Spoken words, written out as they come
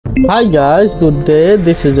Hi guys, good day.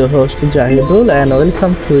 This is your host Jahidul and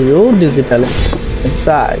welcome to you Digital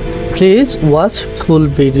Inside. Please watch full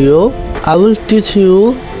video. I will teach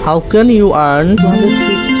you how can you earn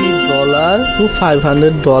 $250 to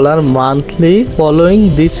 $500 monthly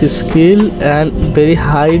following this skill, and very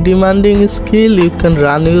high demanding skill. You can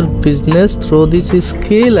run your business through this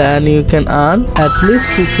skill and you can earn at least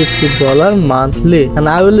 $250 monthly. And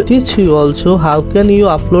I will teach you also how can you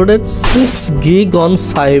upload 6 gig on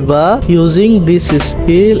Fiverr using this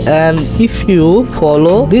skill, and if you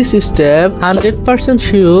follow this step 100%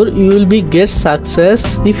 sure you will be get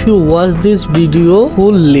success if you watch this video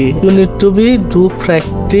fully. You need to be do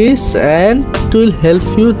practice and it will help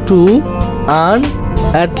you to earn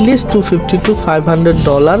at least $250 to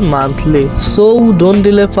 $500 monthly. So don't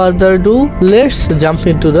delay further ado, let's jump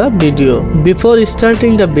into the video. Before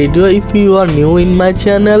starting the video, if you are new in my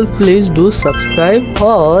channel, please do subscribe,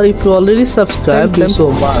 or if you already subscribed, then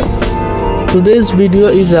so much. Today's video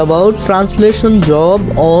is about translation job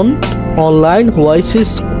on online, which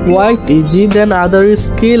is quite easy than other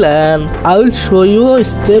skill, and I will show you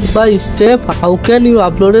step by step how can you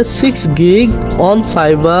upload a 6 gig on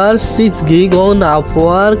Fiverr, 6 gig on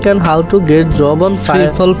Upwork, and how to get job on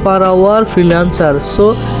Fiverr per hour freelancer.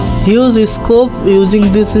 So use scope.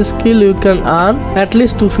 Using this skill you can earn at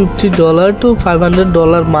least $250 to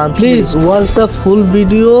 $500 monthly. Please watch the full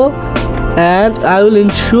video and I will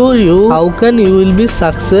ensure you how can you will be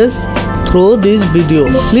success through this video.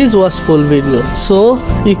 Please watch full video. So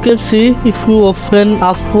you can see, if you open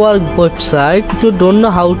Upwork website, if you don't know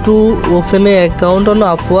how to open an account on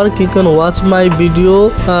Upwork, you can watch my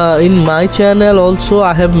video in my channel. Also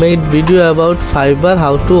I have made video about Fiverr,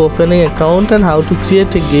 how to open an account and how to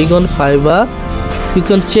create a gig on Fiverr. You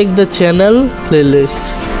can check the channel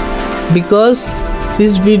playlist, because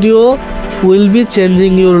this video will be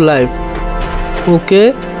changing your life.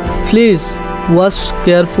 Okay, please watch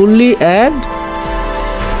carefully and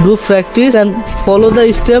do practice and follow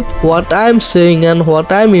the step what I am saying and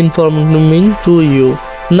what I am informing to you.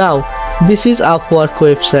 Now this is Upwork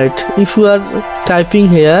website. If you are typing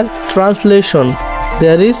here translation,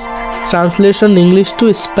 there is translation English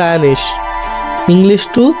to Spanish, English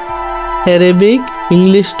to Arabic,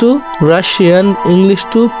 English to Russian, English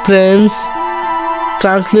to French,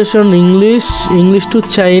 translation English to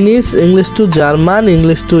Chinese, English to German,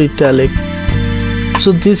 English to Italic.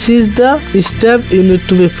 So this is the step you need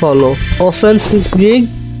to be follow. Open 6 gig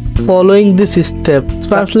following this step.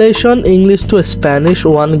 Translation English to Spanish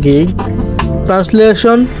 1 gig,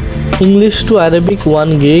 translation English to Arabic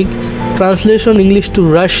 1 gig, translation English to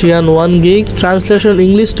Russian 1 gig, translation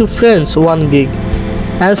English to French 1 gig.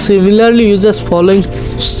 And similarly you just following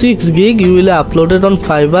 6 gig you will upload it on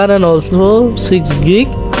Fiverr, and also 6 gig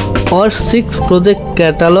or 6 project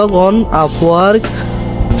catalog on Upwork,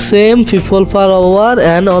 same people per hour,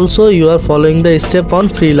 and also you are following the step on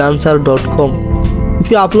freelancer.com.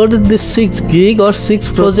 If you uploaded this 6 gig or 6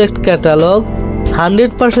 project catalog,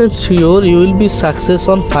 100% sure you will be success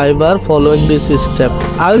on Fiverr following this step.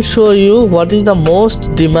 I will show you what is the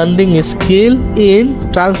most demanding skill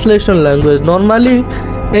in translation language. Normally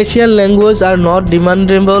Asian language are not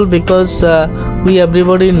demandable because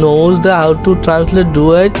everybody knows the how to translate,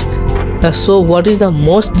 do it. So what is the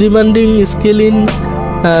most demanding skill in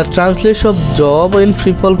translation job in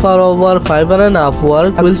people per hour, Fiverr and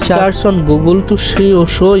Upwork? I will search on Google to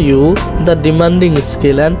show you the demanding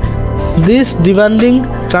skill, and this demanding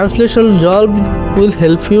translation job will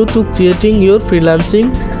help you to creating your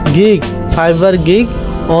freelancing gig. Fiverr gig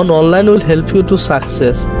on online will help you to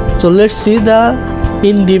success. So let's see the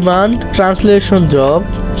in demand translation job.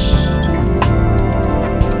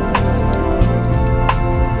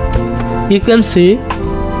 You can see,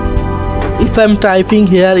 if I'm typing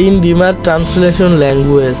here in demand translation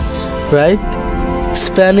language, right?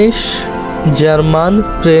 Spanish, German,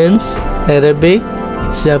 French, Arabic,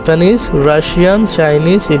 Japanese, Russian,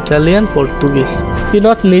 Chinese, Italian, Portuguese. You're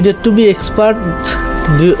not needed to be expert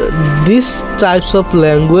these types of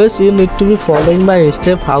language. You need to be following my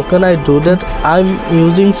step. How can I do that? I'm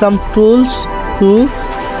using some tools to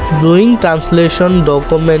doing translation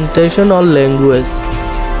documentation or language.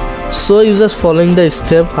 So you just following the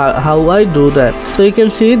step how I do that. So you can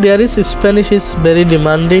see there is Spanish is very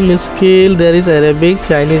demanding skill, there is Arabic,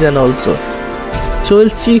 Chinese, and also. So we'll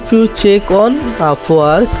see, if you check on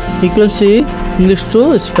Upwork you can see English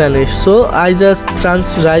to Spanish. So I just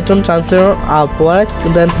write on translator Upwork,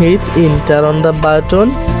 then hit enter on the button.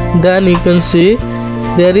 Then you can see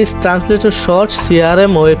there is translator short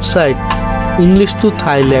CRM website, English to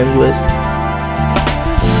Thai language,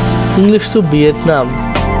 English to Vietnam,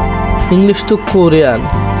 English to Korean.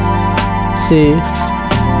 See,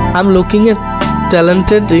 I'm looking at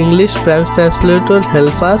talented English French translator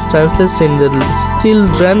help us translate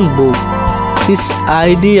children book. This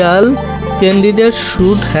ideal candidate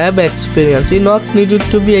should have experience. You not needed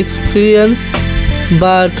to be experienced,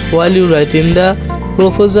 but while you write in the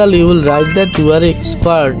proposal you will write that you are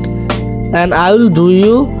expert, and I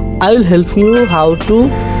will help you how to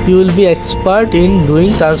you will be expert in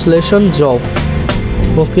doing translation job.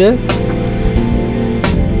 Okay,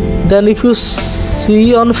 then if you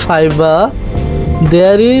see on Fiverr,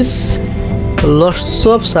 there is lots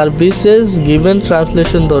of services given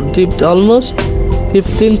translation. Almost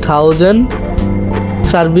 15,000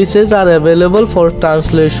 services are available for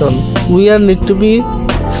translation. We are need to be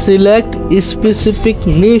select a specific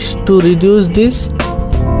niche to reduce this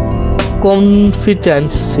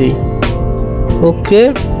competency.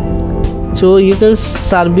 Okay, so you can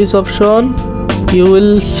service option, you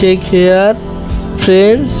will check here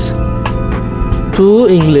French to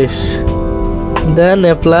English, then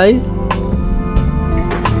apply.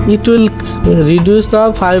 It will reduce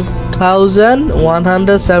now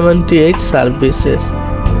 5,178 services.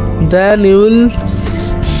 Then you will,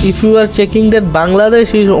 if you are checking that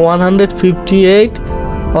Bangladesh is 158,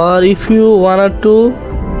 or if you wanted to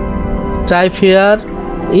type here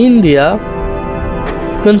India,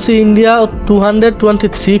 you can see India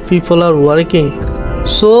 223 people are working.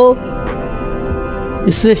 So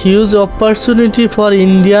it's a huge opportunity for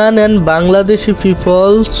Indian and Bangladeshi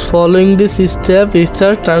people following this step. It's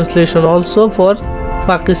a translation also for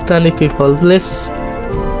Pakistani people. Let's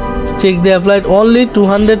check the applied. Only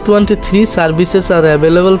 223 services are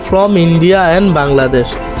available from India and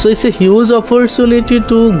Bangladesh. So it's a huge opportunity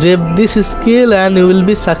to grab this skill, and you will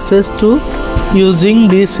be success to using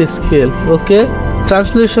this skill. Okay,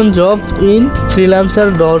 translation job in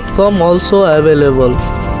freelancer.com also available.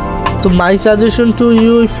 So my suggestion to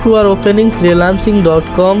you, if you are opening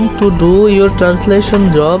freelancing.com to do your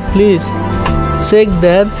translation job, please check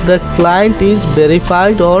that the client is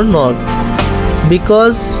verified or not,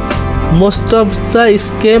 because most of the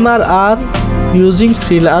scammer are using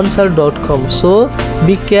freelancer.com. so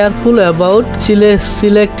be careful about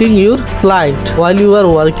selecting your client while you are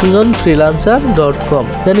working on freelancer.com.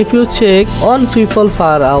 Then if you check on people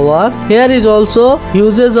per hour, here is also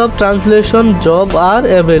uses of translation job are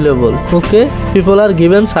available. Okay, people are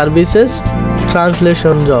given services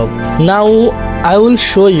translation job. Now I will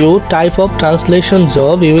show you type of translation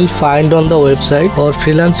job you will find on the website or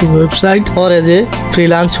freelancing website or as a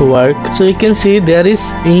freelance work. So you can see there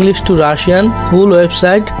is English to Russian, full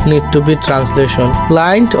website need to be translation.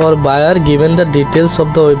 Client or buyer given the details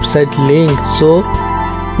of the website link. So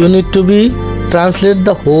you need to be translate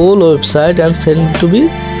the whole website and send to be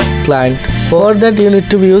client. For that you need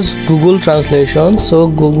to use Google Translation. So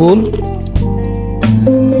Google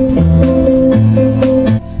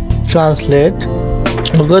Translate,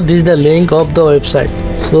 because this is the link of the website.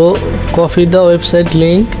 So copy the website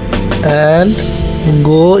link and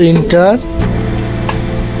go enter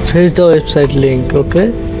paste the website link.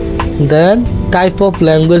 Okay, then type of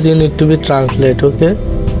language you need to be translate. Okay,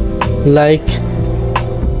 like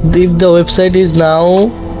if the website is now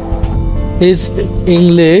is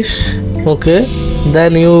English, okay,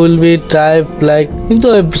 then you will be type like if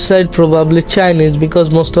the website probably Chinese, because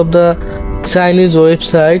most of the Chinese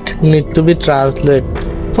website need to be translated.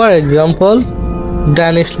 For example,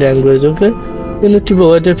 Danish language. Okay, you need to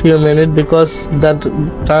wait a few minutes because that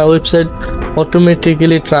website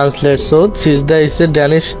automatically translates. So this is a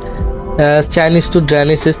Danish, Chinese to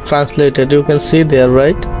Danish is translated. You can see there,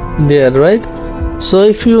 right? There, right? So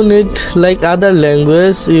if you need like other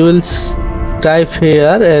language, you will type here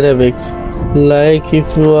Arabic. Like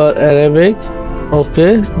if you are Arabic,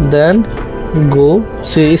 okay, then go.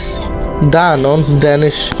 See, it's done on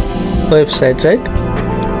Danish website, right?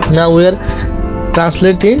 Now we are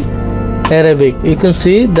translating Arabic. You can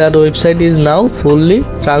see that website is now fully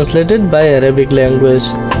translated by Arabic language.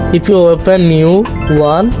 If you open new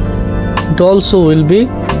one, it also will be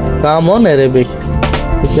come on Arabic.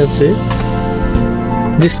 You can see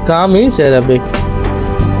this come is Arabic.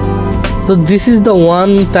 So this is the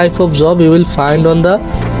one type of job you will find on the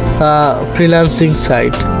freelancing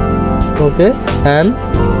site. Okay, and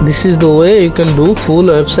this is the way you can do full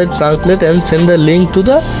website translate and send the link to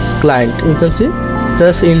the client. You can see,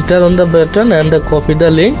 just enter on the button and copy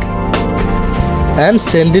the link and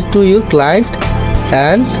send it to your client,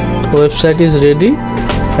 and website is ready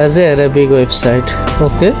as a Arabic website.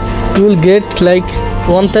 Okay, you will get like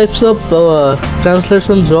one types of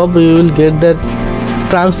translation job. You will get that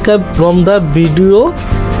transcribe from the video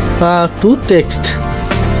to text,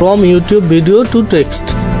 from YouTube video to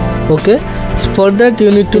text. Okay, so for that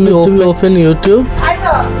you need to open YouTube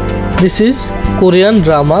This is Korean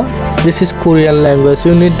drama. This is Korean language.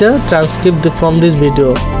 You need a transcript from this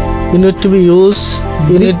video. You need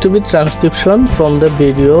to be transcription from the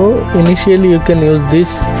video. Initially you can use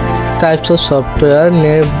this types of software.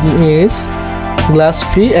 Name is glass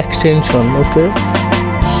fee extension. Okay,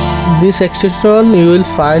 this extension you will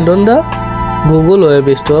find on the Google Web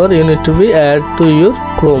Store. You need to be add to your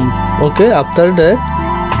Chrome. Okay, after that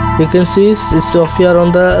you can see it's appear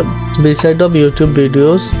on the beside of YouTube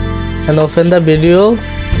videos, and open the video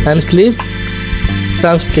and click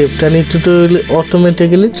transcript, and it will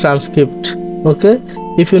automatically transcript. Okay,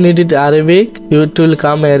 if you need it Arabic, it will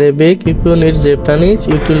come Arabic. If you need Japanese,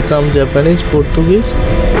 it will come Japanese, Portuguese.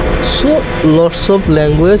 So lots of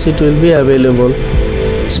language it will be available.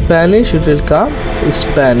 Spanish, it will come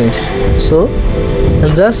Spanish. So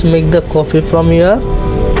and just make the copy from here,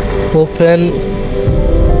 open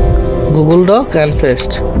Google Doc and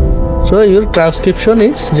paste. So your transcription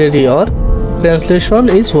is ready, or translation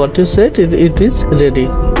is what you said, it is ready.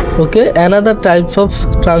 Okay, another type of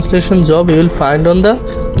translation job you will find on the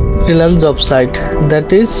freelance job site,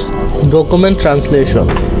 that is document translation.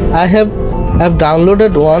 I have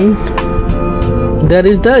downloaded one. There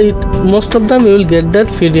is most of them you will get that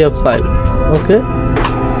PDF file. Okay,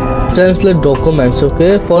 translate documents.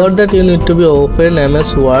 Okay, for that you need to be open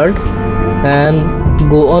MS Word and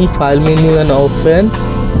go on file menu and open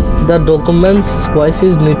the documents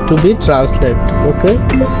voices need to be translated. Okay,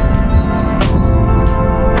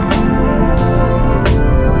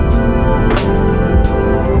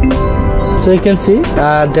 so you can see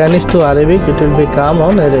Danish to Arabic, it will become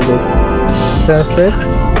on Arabic. Translate.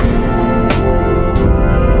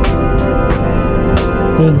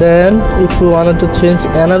 And then if you wanted to change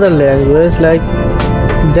another language like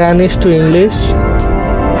Danish to English,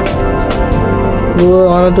 you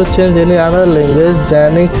wanted to change any other language,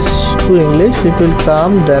 Danish to English, it will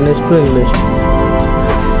come Danish to English.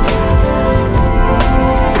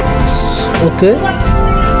 Okay,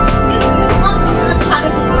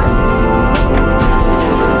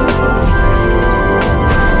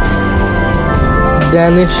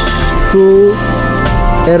 Danish to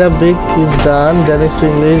Arabic is done, Danish to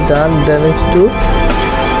English done, Danish to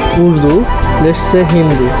Urdu, let's say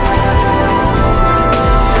Hindi.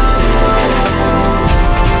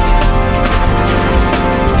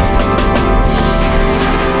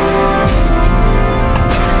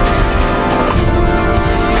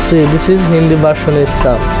 See, this is Hindi version is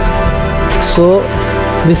come. So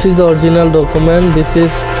this is the original document, this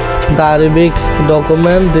is the Arabic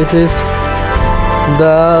document, this is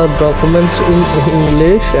the documents in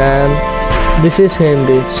English, and this is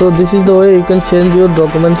Hindi. So this is the way you can change your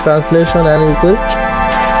document translation, and you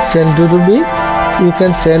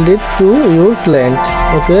can send it to your client.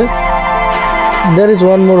 Okay, there is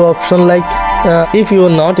one more option, like if you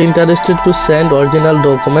are not interested to send original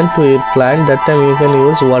document to your client, that time you can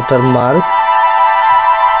use watermark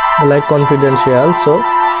like confidential. So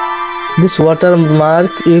this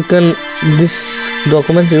watermark, this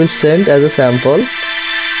document you will send as a sample.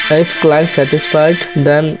 If client satisfied,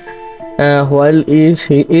 then while he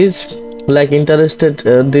is like interested,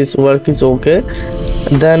 this work is okay,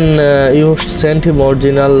 then you send him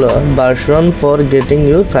original version for getting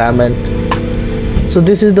your payment. So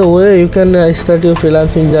this is the way you can start your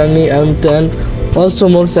freelancing journey. And then also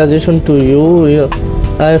more suggestion to you, you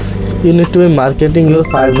need to be marketing your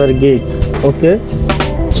Fiverr gig. Okay,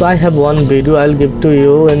 so I have one video I'll give to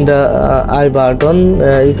you in the I button.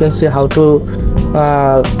 You can see how to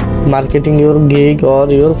marketing your gig or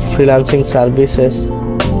your freelancing services.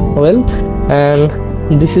 Well, and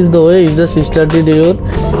this is the way you just started your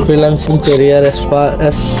freelancing career.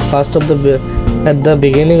 At the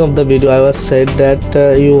beginning of the video I was said that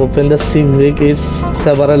you open the gig is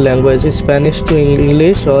several languages, Spanish to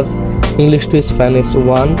English or English to Spanish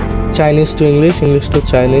 1, Chinese to English, English to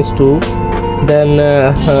Chinese 2, then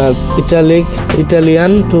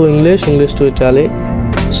Italian to English, English to Italy.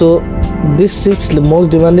 So these most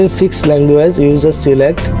demanding 6 languages you just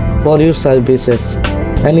select for your services,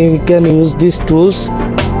 and you can use these tools,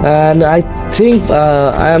 and I think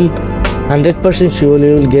I am 100% sure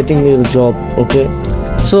you will getting your job. Okay,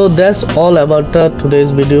 so that's all about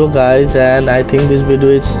today's video, guys, and I think this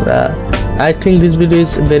video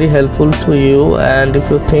is very helpful to you, and if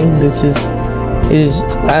you think this is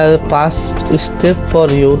a past step for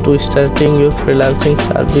you to starting your freelancing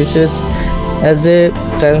services as a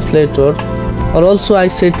translator, or also I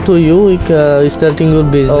said to you, starting your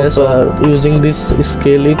business or using this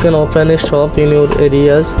skill, you can open a shop in your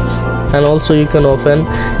areas, and also you can open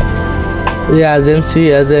the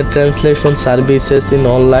agency as a translation services in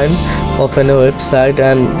online, open a website,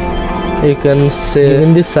 and you can say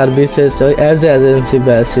in these services as agency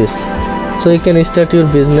basis. So you can start your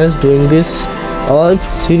business doing this, or if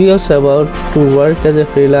serious about to work as a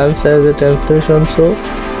freelancer as a translation, so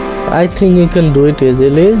I think you can do it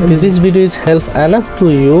easily. This video is help enough to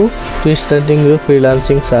you to starting your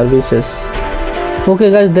freelancing services.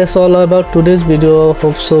 Okay guys, that's all about today's video.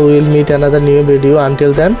 Hope so we'll meet another new video.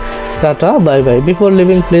 Until then, tata, bye bye. Before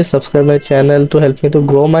leaving, please subscribe my channel to help me to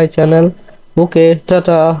grow my channel. Okay,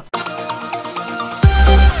 tata.